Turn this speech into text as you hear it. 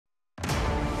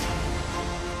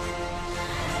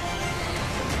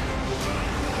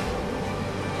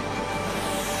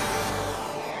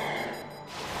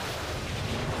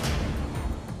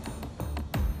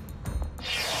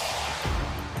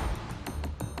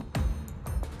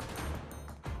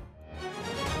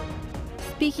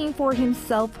Speaking for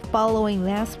himself following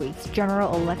last week's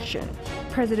general election,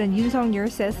 President Yoon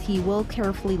says he will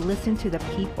carefully listen to the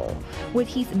people, with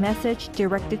his message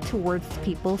directed towards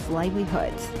people's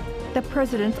livelihoods. The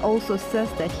president also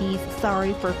says that he is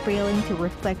sorry for failing to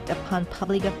reflect upon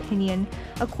public opinion,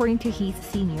 according to his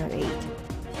senior aide.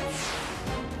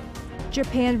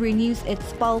 Japan renews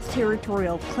its false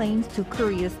territorial claims to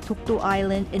Korea's Dokdo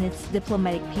Island in its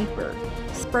diplomatic paper,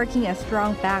 sparking a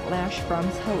strong backlash from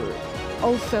Sewol.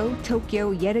 Also,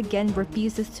 Tokyo yet again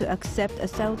refuses to accept a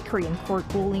South Korean court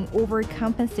ruling over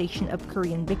compensation of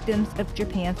Korean victims of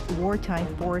Japan's wartime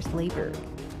forced labor.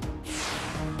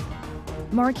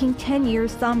 Marking 10-year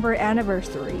somber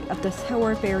anniversary of the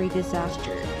Sewol ferry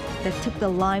disaster that took the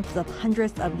lives of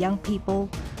hundreds of young people,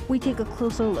 we take a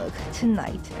closer look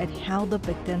tonight at how the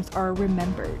victims are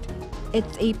remembered.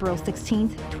 It's April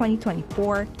 16th,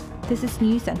 2024. This is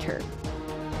Newscenter.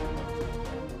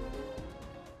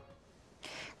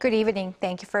 Good evening.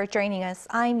 Thank you for joining us.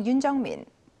 I'm Yoon Jung-min.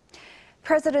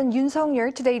 President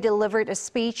Yoon today delivered a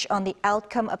speech on the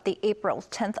outcome of the April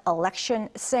 10th election,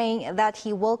 saying that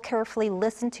he will carefully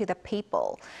listen to the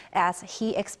people as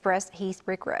he expressed his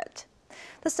regret.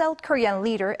 The South Korean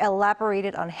leader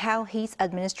elaborated on how his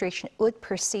administration would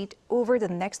proceed over the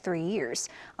next 3 years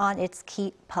on its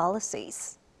key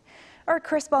policies. Our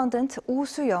correspondent Oh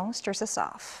Soo-young starts us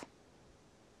off.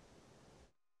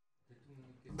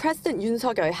 President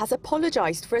Yoon has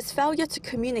apologized for his failure to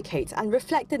communicate and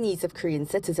reflect the needs of Korean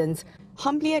citizens,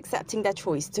 humbly accepting their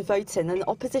choice to vote in an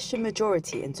opposition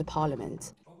majority into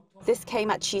parliament. This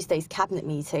came at Tuesday's cabinet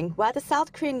meeting, where the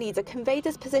South Korean leader conveyed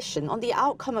his position on the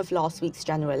outcome of last week's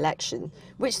general election,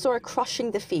 which saw a crushing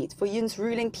defeat for Yoon's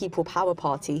ruling People Power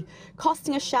Party,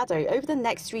 casting a shadow over the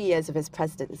next 3 years of his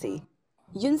presidency.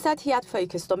 Yoon said he had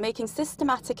focused on making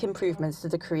systematic improvements to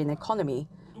the Korean economy,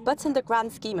 but in the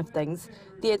grand scheme of things,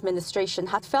 the administration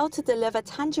had failed to deliver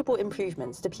tangible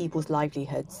improvements to people's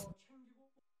livelihoods.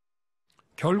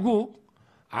 결국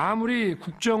아무리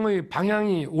국정의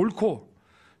방향이 옳고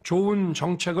좋은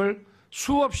정책을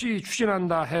수없이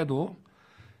추진한다 해도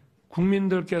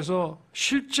국민들께서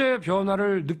실제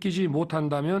변화를 느끼지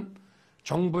못한다면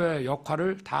정부의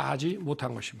역할을 다하지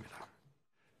못한 것입니다.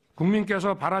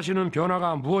 국민께서 바라시는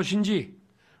변화가 무엇인지,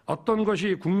 어떤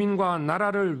것이 국민과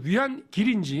나라를 위한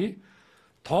길인지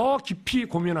더 깊이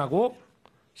고민하고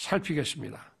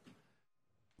살피겠습니다.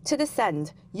 To this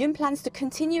end, Yoon plans to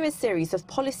continue a series of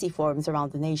policy forums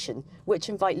around the nation, which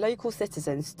invite local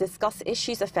citizens to discuss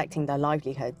issues affecting their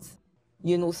livelihoods.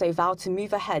 Yoon also vowed to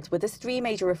move ahead with his 3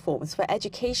 major reforms for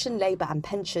education, labour and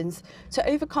pensions to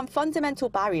overcome fundamental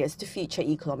barriers to future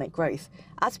economic growth,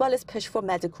 as well as push for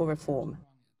medical reform.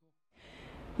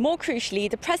 More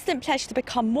crucially, the president pledged to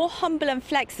become more humble and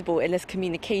flexible in his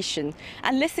communication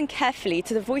and listen carefully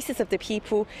to the voices of the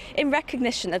people in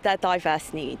recognition of their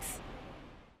diverse needs.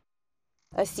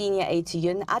 A senior aide to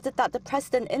Yoon added that the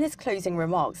president in his closing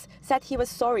remarks said he was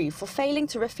sorry for failing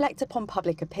to reflect upon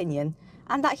public opinion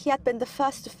and that he had been the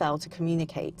first to fail to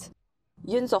communicate.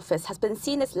 Yoon's office has been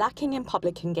seen as lacking in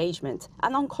public engagement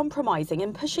and uncompromising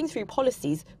in pushing through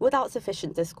policies without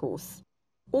sufficient discourse.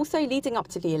 Also leading up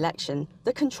to the election,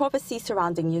 the controversy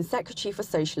surrounding Yoon's Secretary for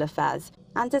Social Affairs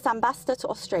and his ambassador to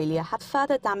Australia had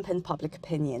further dampened public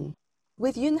opinion.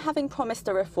 With Yoon having promised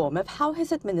a reform of how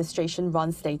his administration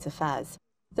runs state affairs,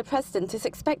 the president is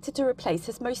expected to replace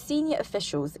his most senior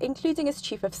officials, including his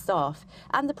chief of staff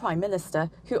and the prime minister,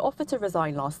 who offered to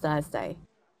resign last Thursday.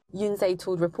 Yoon's aide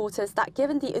told reporters that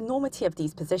given the enormity of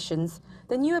these positions,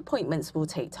 the new appointments will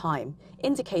take time,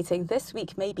 indicating this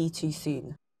week may be too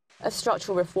soon. A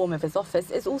structural reform of his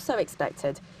office is also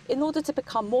expected in order to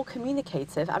become more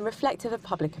communicative and reflective of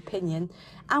public opinion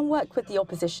and work with the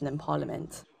opposition in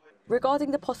parliament.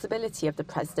 Regarding the possibility of the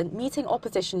president meeting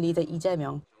opposition leader Lee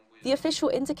Jae-myung, the official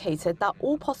indicated that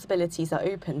all possibilities are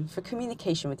open for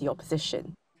communication with the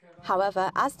opposition. However,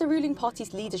 as the ruling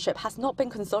party's leadership has not been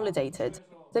consolidated,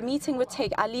 the meeting would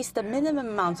take at least the minimum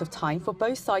amount of time for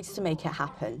both sides to make it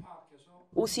happen.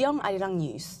 Oh Soo-young, Arirang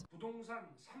News.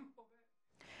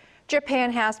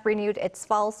 Japan has renewed its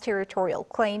false territorial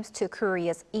claims to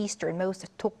Korea's easternmost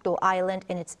Dokdo Island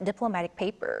in its diplomatic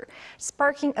paper,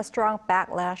 sparking a strong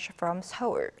backlash from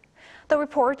Sewol. The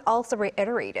report also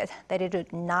reiterated that it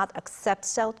would not accept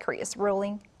South Korea's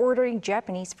ruling ordering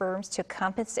Japanese firms to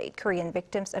compensate Korean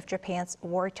victims of Japan's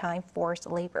wartime forced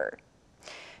labor.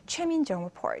 Choi Min-jung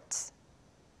reports.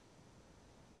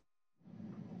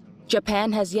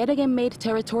 Japan has yet again made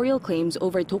territorial claims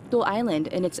over Dokdo Island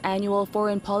in its annual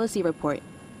foreign policy report.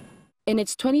 In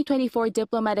its 2024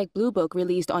 diplomatic blue book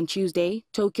released on Tuesday,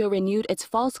 Tokyo renewed its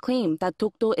false claim that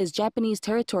Dokdo is Japanese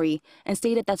territory and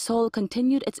stated that Seoul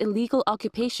continued its illegal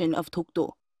occupation of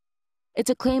Dokdo. It's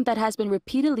a claim that has been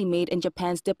repeatedly made in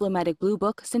Japan's diplomatic blue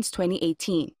book since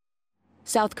 2018.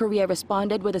 South Korea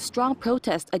responded with a strong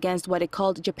protest against what it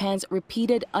called Japan's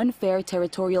repeated unfair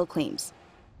territorial claims.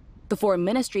 The Foreign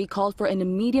Ministry called for an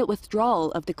immediate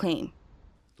withdrawal of the claim.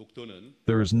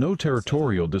 There is no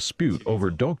territorial dispute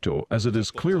over Dokdo, as it is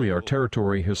clearly our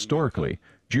territory historically,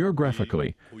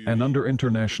 geographically, and under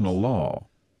international law.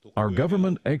 Our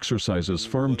government exercises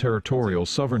firm territorial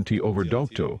sovereignty over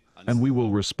Dokdo, and we will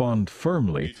respond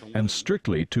firmly and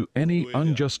strictly to any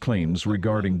unjust claims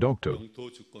regarding Dokdo.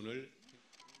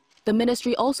 The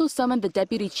ministry also summoned the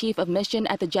deputy chief of mission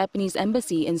at the Japanese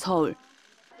embassy in Seoul.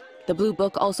 The Blue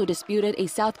Book also disputed a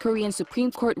South Korean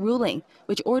Supreme Court ruling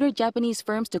which ordered Japanese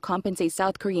firms to compensate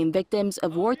South Korean victims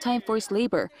of wartime forced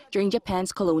labor during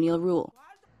Japan's colonial rule.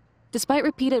 Despite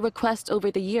repeated requests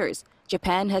over the years,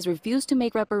 Japan has refused to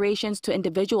make reparations to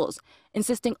individuals,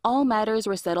 insisting all matters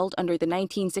were settled under the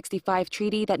 1965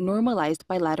 treaty that normalized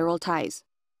bilateral ties.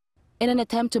 In an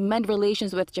attempt to mend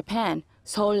relations with Japan,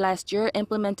 Seoul last year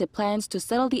implemented plans to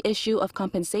settle the issue of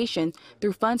compensation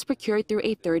through funds procured through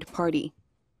a third party.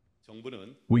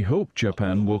 We hope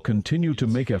Japan will continue to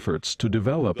make efforts to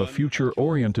develop a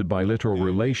future-oriented bilateral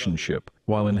relationship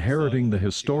while inheriting the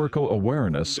historical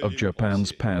awareness of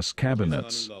Japan's past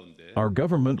cabinets. Our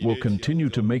government will continue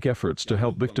to make efforts to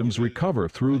help victims recover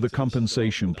through the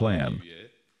compensation plan.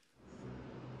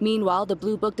 Meanwhile, the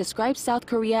Blue Book describes South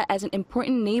Korea as an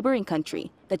important neighboring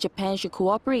country that Japan should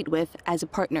cooperate with as a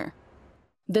partner.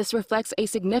 This reflects a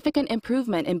significant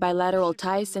improvement in bilateral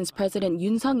ties since President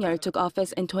Yoon took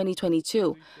office in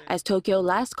 2022, as Tokyo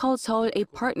last called Seoul a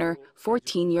partner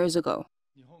 14 years ago.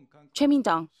 Choi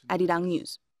Min-dang, Arirang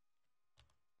News.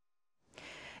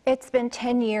 It's been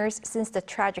 10 years since the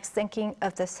tragic sinking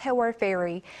of the Sewol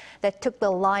ferry that took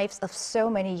the lives of so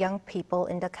many young people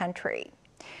in the country.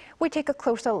 We take a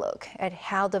closer look at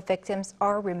how the victims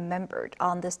are remembered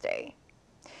on this day.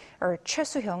 Our Choi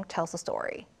Soo-hyung tells the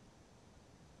story.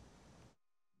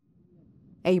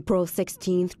 April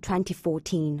 16,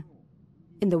 2014.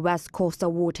 In the west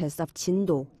coastal waters of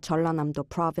Chindo, Jeollanam-do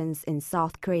province in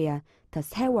South Korea, the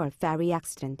Sewol ferry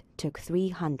accident took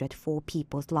 304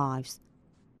 people's lives.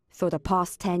 For the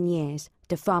past 10 years,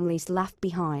 the families left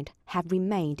behind have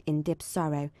remained in deep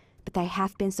sorrow, but they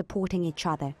have been supporting each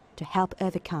other to help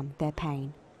overcome their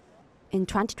pain. In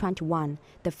 2021,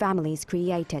 the families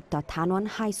created the Tanwon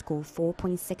High School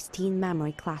 4.16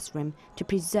 memory classroom to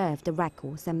preserve the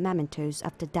records and mementos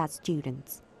of the dead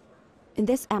students. In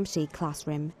this empty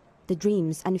classroom, the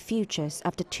dreams and futures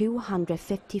of the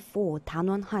 254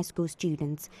 Tanwon High School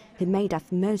students who made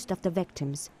up most of the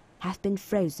victims have been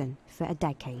frozen for a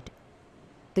decade.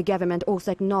 The government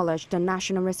also acknowledged the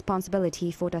national responsibility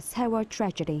for the Sewol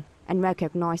tragedy and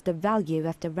recognized the value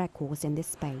of the records in this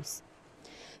space.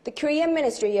 The Korean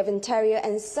Ministry of Interior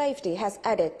and Safety has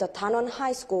added the Tanwon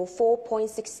High School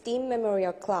 4.16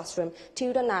 memorial classroom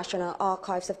to the National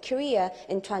Archives of Korea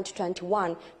in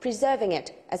 2021, preserving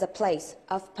it as a place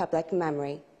of public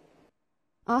memory.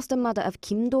 Asked the mother of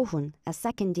Kim Do-hun, a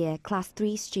second-year Class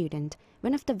 3 student,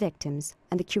 one of the victims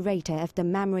and the curator of the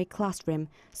memory classroom,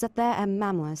 said there are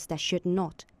memoirs that should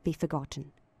not be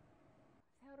forgotten.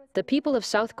 The people of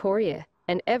South Korea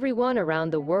and everyone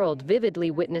around the world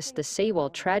vividly witnessed the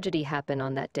Sewol tragedy happen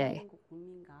on that day.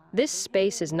 This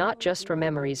space is not just for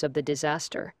memories of the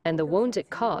disaster and the wounds it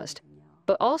caused,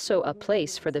 but also a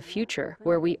place for the future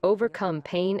where we overcome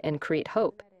pain and create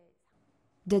hope.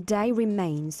 The day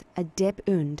remains a deep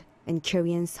wound in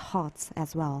Koreans' hearts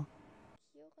as well.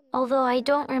 Although I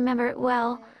don't remember it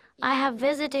well, I have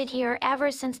visited here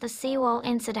ever since the Sewol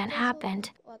incident happened.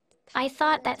 I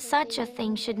thought that such a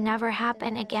thing should never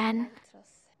happen again.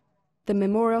 The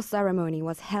memorial ceremony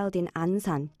was held in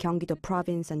Ansan, Gyeonggi-do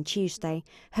province on Tuesday,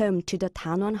 home to the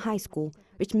Tanwon High School,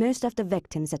 which most of the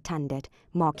victims attended,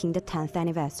 marking the 10th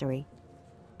anniversary.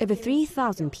 Over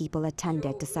 3,000 people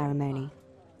attended the ceremony.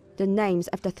 The names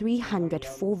of the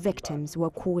 304 victims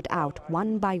were called out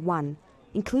one by one,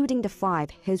 including the 5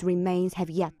 whose remains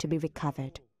have yet to be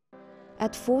recovered.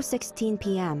 At 4:16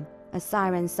 p.m., a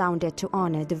siren sounded to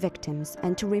honor the victims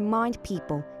and to remind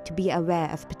people to be aware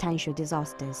of potential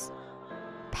disasters.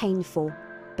 Painful,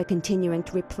 but continuing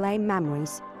to replay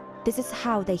memories, this is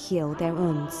how they heal their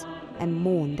wounds and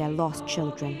mourn their lost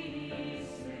children.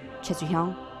 Choi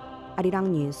Soo-hyung, Arirang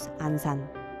News, Ansan.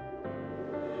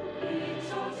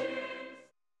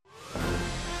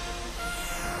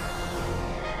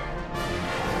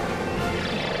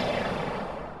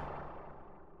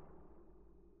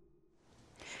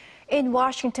 In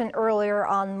Washington earlier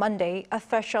on Monday,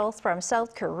 officials from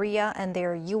South Korea and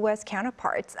their U.S.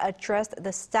 counterparts addressed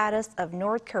the status of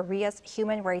North Korea's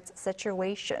human rights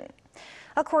situation.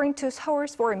 According to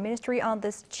Seoul's Foreign Ministry on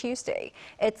this Tuesday,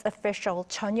 its official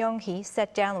Chun Young-hee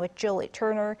sat down with Julie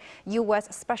Turner,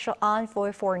 U.S. Special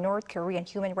Envoy for North Korean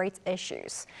human rights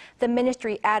issues. The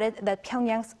ministry added that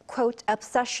Pyongyang's, quote,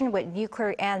 obsession with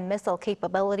nuclear and missile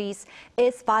capabilities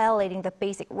is violating the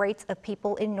basic rights of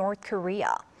people in North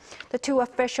Korea. The two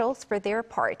officials, for their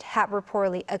part, have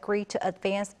reportedly agreed to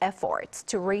advance efforts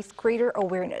to raise greater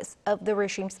awareness of the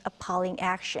regime's appalling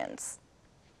actions.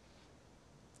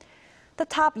 The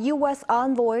top U.S.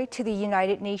 envoy to the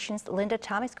United Nations, Linda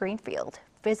Thomas-Greenfield,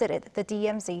 visited the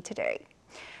DMZ today.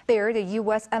 There, the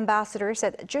U.S. ambassador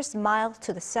said just miles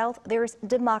to the south, there's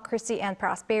democracy and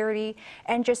prosperity,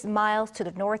 and just miles to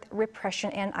the north,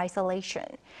 repression and isolation.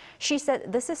 She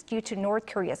said this is due to North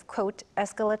Korea's, quote,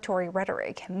 escalatory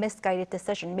rhetoric, misguided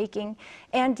decision-making,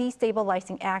 and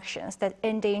destabilizing actions that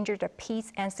endanger the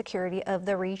peace and security of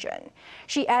the region.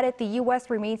 She added the U.S.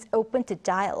 remains open to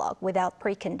dialogue without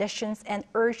preconditions and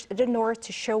urged the North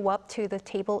to show up to the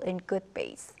table in good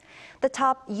faith. The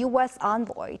top U.S.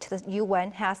 envoy to the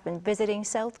UN has been visiting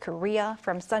South Korea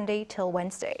from Sunday till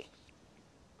Wednesday.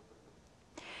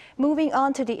 Moving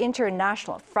on to the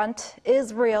international front,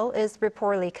 Israel is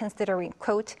reportedly considering,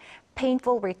 quote,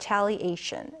 painful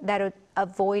retaliation that would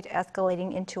avoid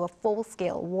escalating into a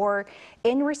full-scale war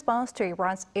in response to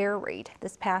Iran's air raid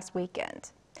this past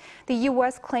weekend. The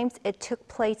U.S. claims it took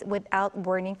place without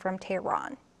warning from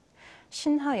Tehran.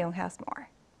 Shin Ha-young has more.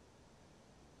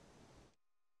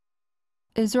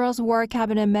 Israel's War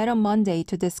Cabinet met on Monday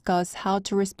to discuss how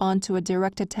to respond to a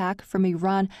direct attack from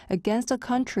Iran against the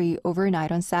country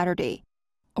overnight on Saturday.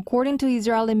 According to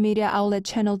Israeli media outlet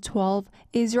Channel 12,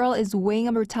 Israel is weighing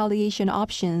up retaliation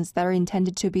options that are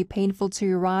intended to be painful to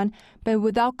Iran, but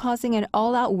without causing an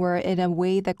all-out war in a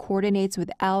way that coordinates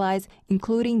with allies,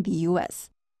 including the U.S.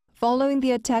 Following the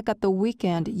attack at the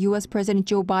weekend, U.S. President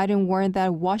Joe Biden warned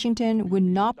that Washington would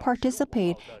not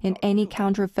participate in any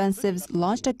counteroffensives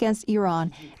launched against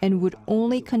Iran and would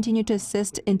only continue to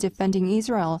assist in defending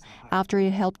Israel after it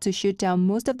helped to shoot down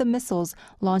most of the missiles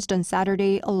launched on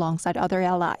Saturday alongside other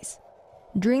allies.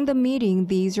 During the meeting,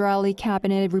 the Israeli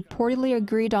cabinet reportedly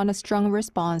agreed on a strong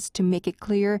response to make it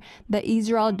clear that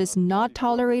Israel does not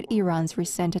tolerate Iran's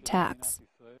recent attacks.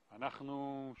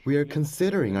 We are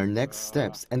considering our next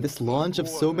steps, and this launch of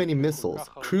so many missiles,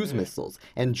 cruise missiles,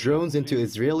 and drones into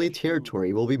Israeli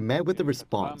territory will be met with a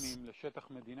response.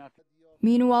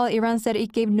 Meanwhile, Iran said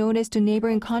it gave notice to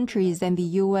neighboring countries and the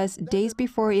U.S. days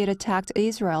before it attacked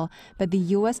Israel, but the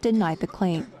U.S. denied the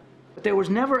claim. There was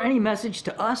never any message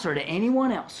to us or to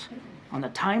anyone else on the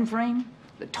time frame,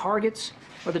 the targets,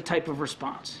 or the type of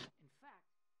response.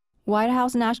 White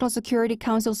House National Security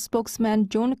Council spokesman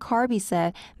John Kirby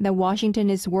said that Washington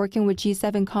is working with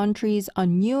G7 countries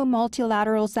on new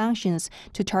multilateral sanctions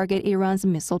to target Iran's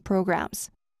missile programs.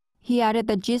 He added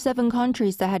that G7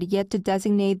 countries that had yet to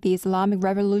designate the Islamic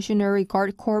Revolutionary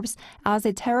Guard Corps as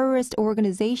a terrorist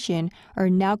organization are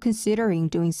now considering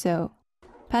doing so.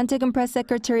 Pentagon Press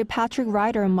Secretary Patrick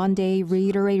Ryder on Monday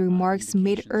reiterated remarks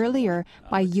made earlier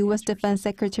by U.S. Defense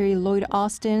Secretary Lloyd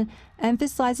Austin,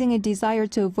 emphasizing a desire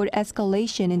to avoid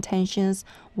escalation in tensions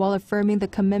while affirming the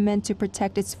commitment to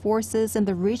protect its forces in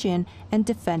the region and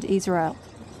defend Israel.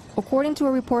 According to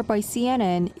a report by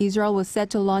CNN, Israel was set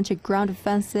to launch a ground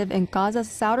offensive in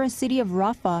Gaza's southern city of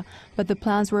Rafah, but the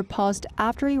plans were paused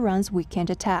after Iran's weekend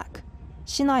attack.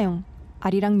 Shin Ha-young,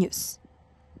 Arirang News.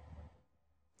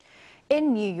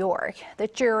 In New York, the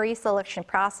jury selection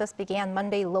process began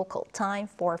Monday local time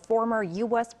for former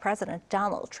U.S. President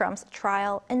Donald Trump's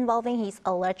trial involving his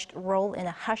alleged role in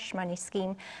a hush money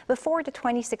scheme before the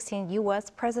 2016 U.S.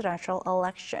 presidential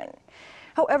election.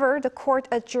 However, the court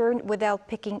adjourned without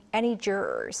picking any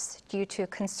jurors due to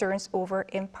concerns over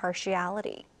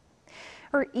impartiality.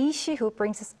 Our Lee Si-hoo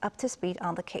brings us up to speed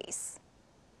on the case.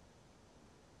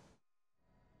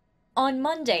 On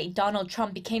Monday, Donald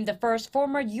Trump became the first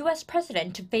former U.S.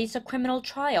 president to face a criminal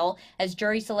trial as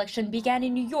jury selection began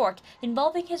in New York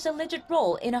involving his alleged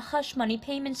role in a hush money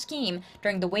payment scheme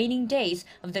during the waning days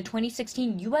of the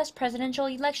 2016 U.S. presidential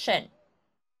election.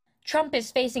 Trump is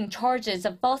facing charges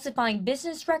of falsifying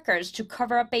business records to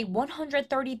cover up a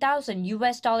 $130,000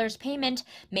 U.S. payment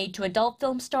made to adult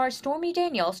film star Stormy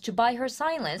Daniels to buy her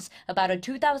silence about a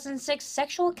 2006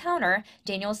 sexual encounter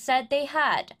Daniels said they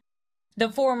had. The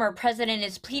former president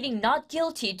is pleading not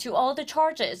guilty to all the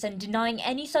charges and denying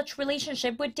any such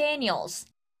relationship with Daniels.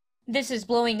 This is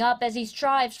blowing up as he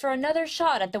strives for another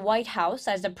shot at the White House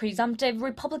as a presumptive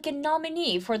Republican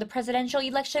nominee for the presidential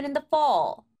election in the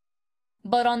fall.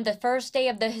 But on the first day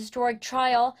of the historic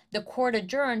trial, the court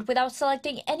adjourned without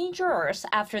selecting any jurors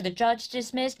after the judge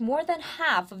dismissed more than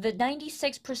half of the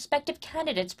 96 prospective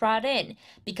candidates brought in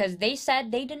because they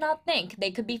said they did not think they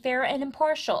could be fair and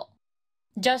impartial.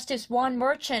 Justice Juan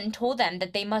Merchant told them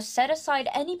that they must set aside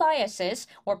any biases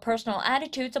or personal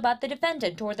attitudes about the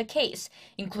defendant or the case,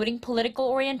 including political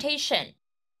orientation.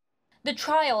 The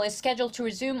trial is scheduled to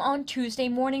resume on Tuesday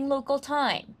morning local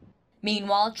time.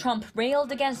 Meanwhile, Trump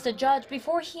railed against the judge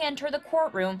before he entered the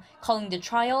courtroom, calling the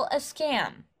trial a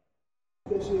scam.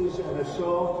 This is an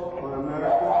assault on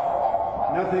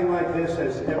America. Nothing like this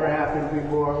has ever happened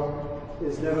before.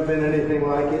 There's never been anything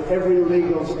like it. Every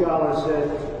legal scholar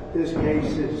said this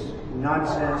case is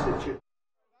nonsense.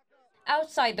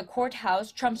 Outside the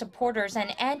courthouse, Trump supporters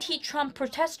and anti-Trump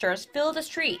protesters fill the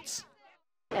streets.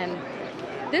 And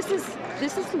this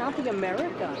is not the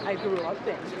America I grew up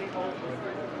in.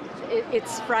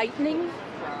 It's frightening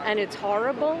and it's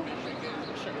horrible,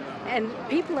 and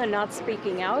people are not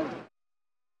speaking out.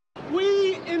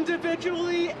 We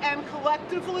individually and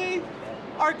collectively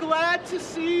are glad to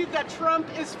see that Trump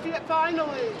is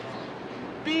finally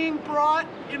being brought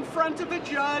in front of a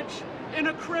judge in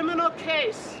a criminal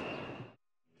case.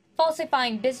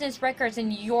 Falsifying business records in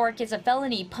New York is a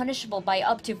felony punishable by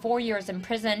up to 4 years in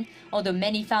prison, although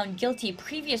many found guilty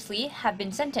previously have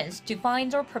been sentenced to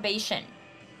fines or probation.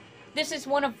 This is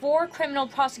one of 4 criminal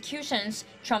prosecutions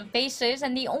Trump faces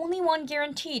and the only one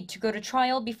guaranteed to go to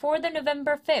trial before the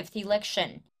November 5th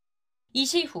election.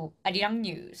 이시후, Arirang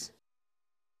News.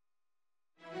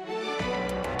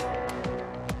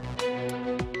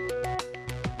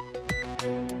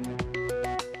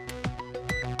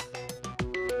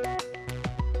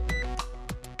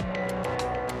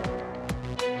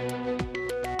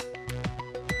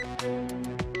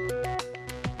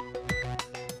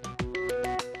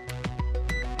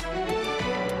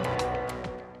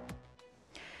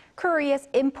 Korea's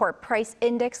import price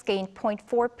index gained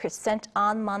 0.4%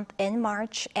 on month in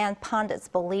March, and pundits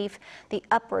believe the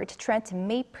upward trend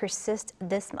may persist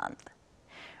this month.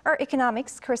 Our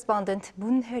economics correspondent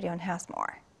Moon Hyun has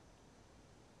more.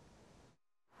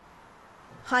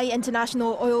 High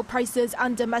international oil prices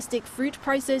and domestic fruit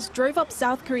prices drove up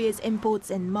South Korea's imports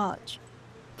in March.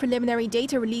 Preliminary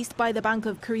data released by the Bank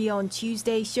of Korea on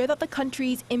Tuesday show that the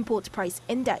country's import price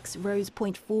index rose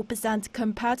 0.4%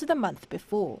 compared to the month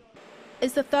before.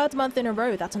 It's the 3rd month in a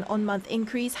row that an on-month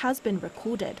increase has been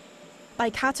recorded. By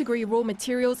category, raw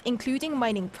materials, including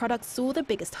mining products, saw the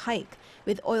biggest hike,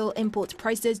 with oil import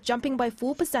prices jumping by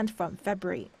 4% from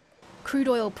February. Crude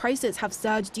oil prices have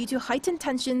surged due to heightened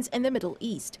tensions in the Middle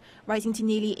East, rising to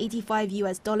nearly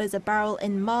 $85 a barrel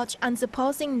in March and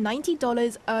surpassing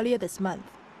 $90 earlier this month.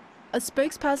 A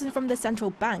spokesperson from the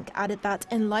central bank added that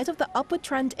in light of the upward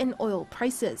trend in oil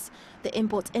prices, the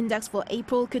import index for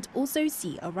April could also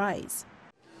see a rise.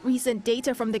 Recent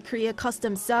data from the Korea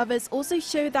Customs Service also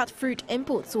showed that fruit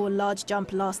imports saw a large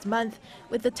jump last month,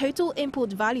 with the total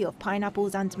import value of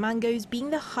pineapples and mangoes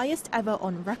being the highest ever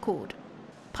on record.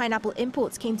 Pineapple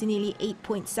imports came to nearly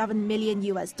 $8.7 million,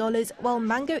 while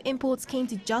mango imports came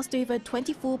to just over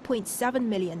 $24.7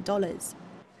 million.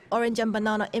 Orange and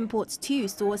banana imports too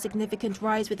saw a significant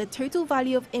rise, with the total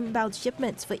value of inbound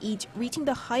shipments for each reaching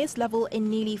the highest level in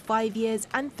nearly 5 years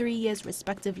and 3 years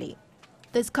respectively.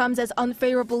 This comes as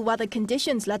unfavorable weather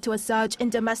conditions led to a surge in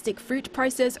domestic fruit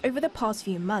prices over the past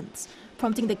few months,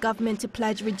 prompting the government to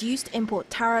pledge reduced import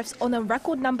tariffs on a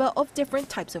record number of different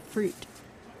types of fruit.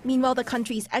 Meanwhile, the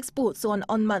country's exports saw an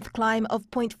on-month climb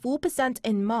of 0.4%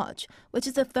 in March, which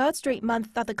is the 3rd straight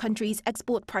month that the country's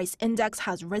export price index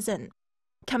has risen.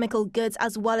 Chemical goods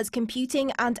as well as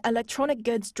computing and electronic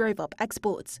goods drove up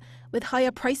exports, with higher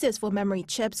prices for memory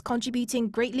chips contributing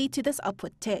greatly to this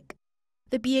upward tick.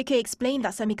 The BOK explained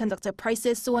that semiconductor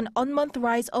prices saw an on-month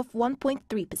rise of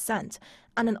 1.3%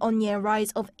 and an on-year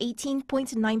rise of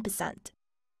 18.9%.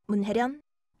 Moon Hyun,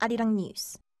 Arirang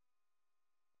News.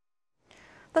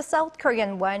 The South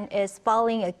Korean won is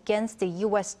falling against the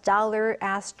U.S. dollar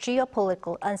as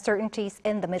geopolitical uncertainties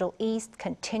in the Middle East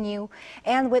continue,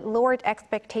 and with lowered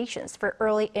expectations for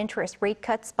early interest rate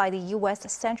cuts by the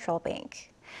U.S. Central Bank.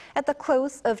 At the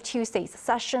close of Tuesday's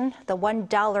session, the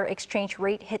 $1 exchange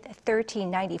rate hit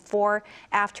 $13.94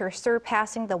 after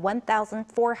surpassing the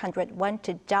 1,400 won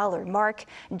to dollar mark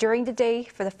during the day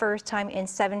for the first time in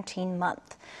 17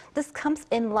 months. This comes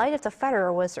in light of the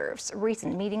Federal Reserve's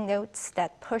recent meeting notes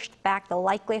that pushed back the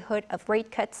likelihood of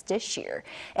rate cuts this year,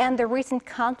 and the recent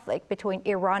conflict between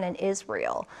Iran and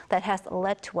Israel that has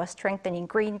led to a strengthening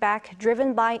greenback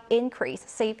driven by increased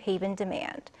safe haven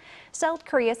demand. South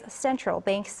Korea's central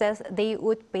bank says they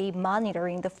would be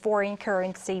monitoring the foreign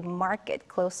currency market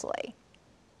closely.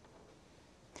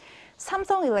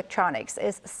 Samsung Electronics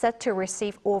is set to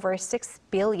receive over $6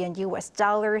 billion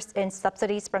in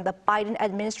subsidies from the Biden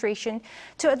administration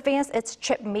to advance its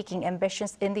chip-making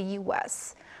ambitions in the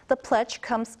U.S. The pledge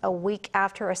comes a week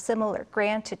after a similar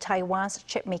grant to Taiwan's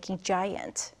chip-making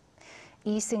giant.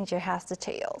 Lee Seung-jae has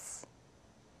details.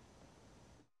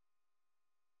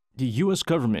 The U.S.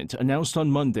 government announced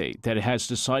on Monday that it has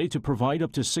decided to provide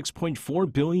up to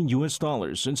 $6.4 billion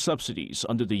in subsidies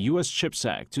under the U.S. CHIPS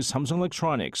Act to Samsung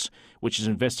Electronics, which is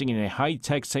investing in a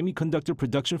high-tech semiconductor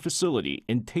production facility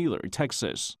in Taylor,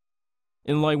 Texas.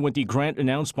 In line with the grant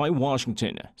announced by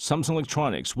Washington, Samsung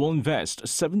Electronics will invest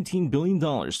 $17 billion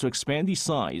to expand the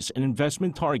size and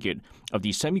investment target of the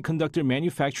semiconductor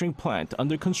manufacturing plant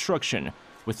under construction,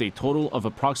 with a total of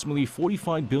approximately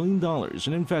 $45 billion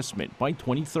in investment by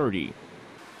 2030.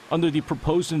 Under the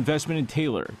proposed investment in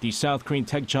Taylor, the South Korean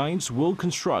tech giants will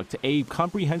construct a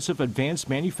comprehensive advanced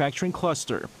manufacturing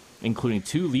cluster, including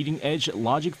 2 leading-edge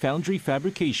logic foundry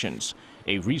fabrications,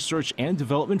 a research and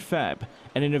development fab,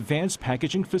 and an advanced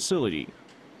packaging facility.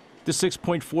 The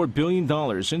 $6.4 billion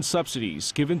in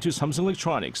subsidies given to Samsung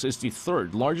Electronics is the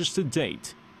 3rd largest to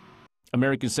date.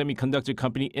 American semiconductor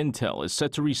company Intel is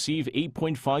set to receive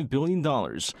 $8.5 billion,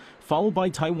 followed by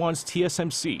Taiwan's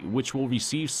TSMC, which will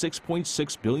receive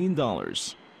 $6.6 billion.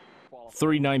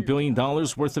 $39 billion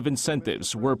worth of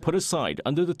incentives were put aside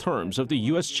under the terms of the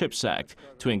U.S. CHIPS Act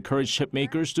to encourage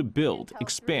chipmakers to build,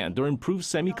 expand, or improve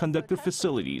semiconductor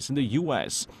facilities in the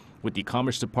U.S., with the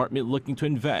Commerce Department looking to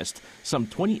invest some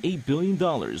 $28 billion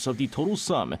of the total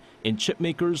sum in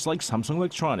chipmakers like Samsung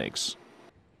Electronics.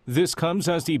 This comes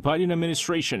as the Biden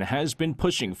administration has been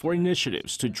pushing for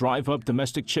initiatives to drive up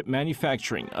domestic chip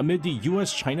manufacturing amid the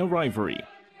U.S.-China rivalry.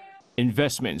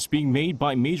 Investments being made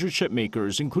by major chip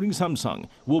makers, including Samsung,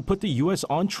 will put the U.S.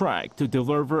 on track to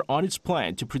deliver on its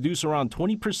plan to produce around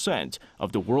 20%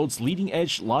 of the world's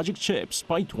leading-edge logic chips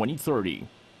by 2030.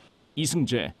 Lee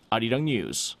Seung-jae, Arirang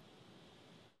News.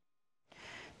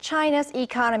 China's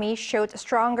economy showed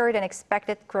stronger than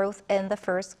expected growth in the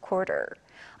first quarter.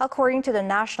 According to the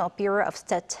National Bureau of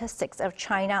Statistics of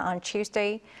China on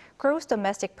Tuesday, gross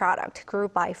domestic product grew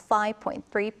by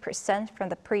 5.3% from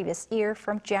the previous year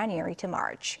from January to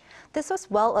March. This was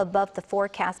well above the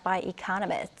forecast by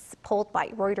economists polled by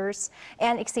Reuters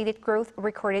and exceeded growth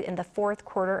recorded in the fourth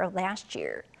quarter of last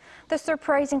year. The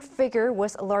surprising figure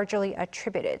was largely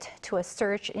attributed to a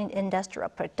surge in industrial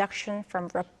production from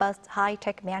robust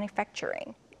high-tech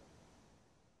manufacturing.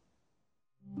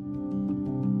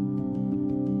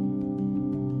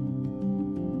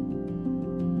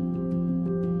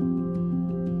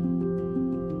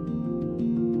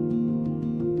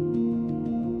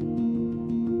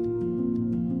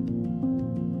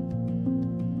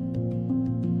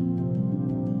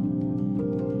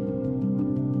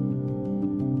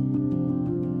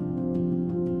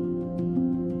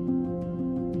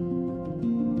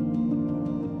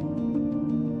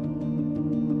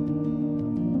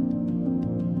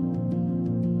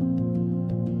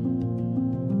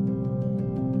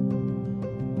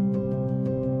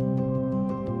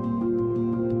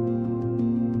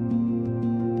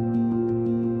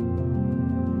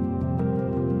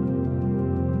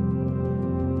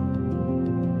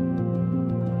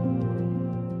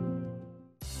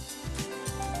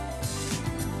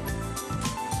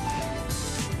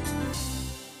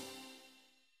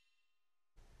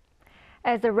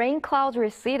 As the rain clouds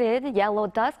receded, yellow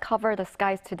dust covered the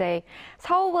skies today.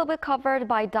 Sewol will be covered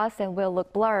by dust and will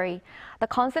look blurry. The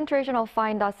concentration of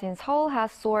fine dust in Sewol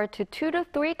has soared to 2 to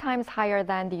 3 times higher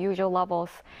than the usual levels.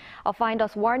 A fine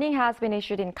dust warning has been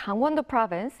issued in Gangwon-do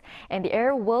province, and the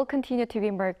air will continue to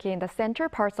be murky in the central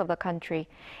parts of the country.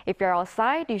 If you're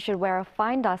outside, you should wear a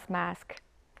fine dust mask.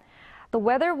 The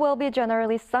weather will be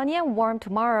generally sunny and warm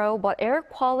tomorrow, but air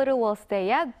quality will stay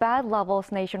at bad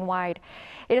levels nationwide.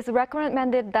 It is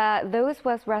recommended that those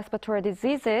with respiratory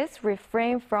diseases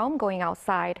refrain from going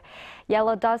outside.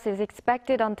 Yellow dust is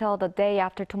expected until the day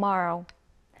after tomorrow.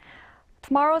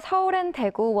 Tomorrow's Seoul and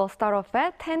Daegu will start off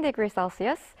at 10 degrees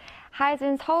Celsius. Highs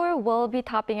in Seoul will be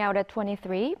topping out at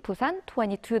 23, Busan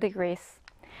 22 degrees.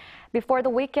 Before the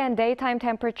weekend, daytime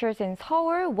temperatures in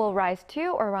Seoul will rise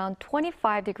to around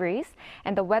 25 degrees,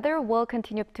 and the weather will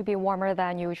continue to be warmer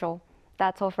than usual.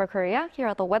 That's all for Korea. Here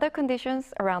are the weather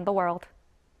conditions around the world.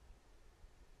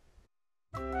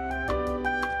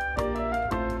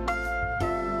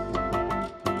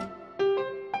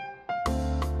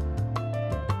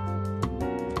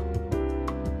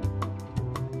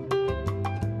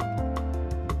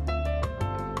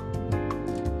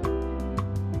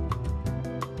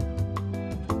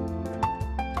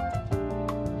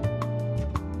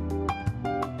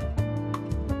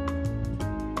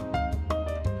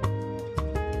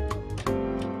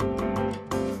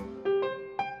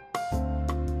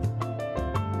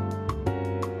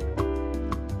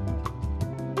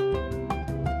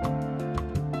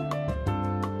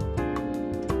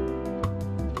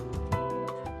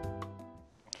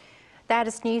 That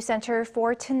is Newscenter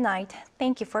for tonight.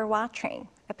 Thank you for watching.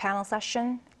 A panel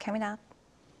session coming up.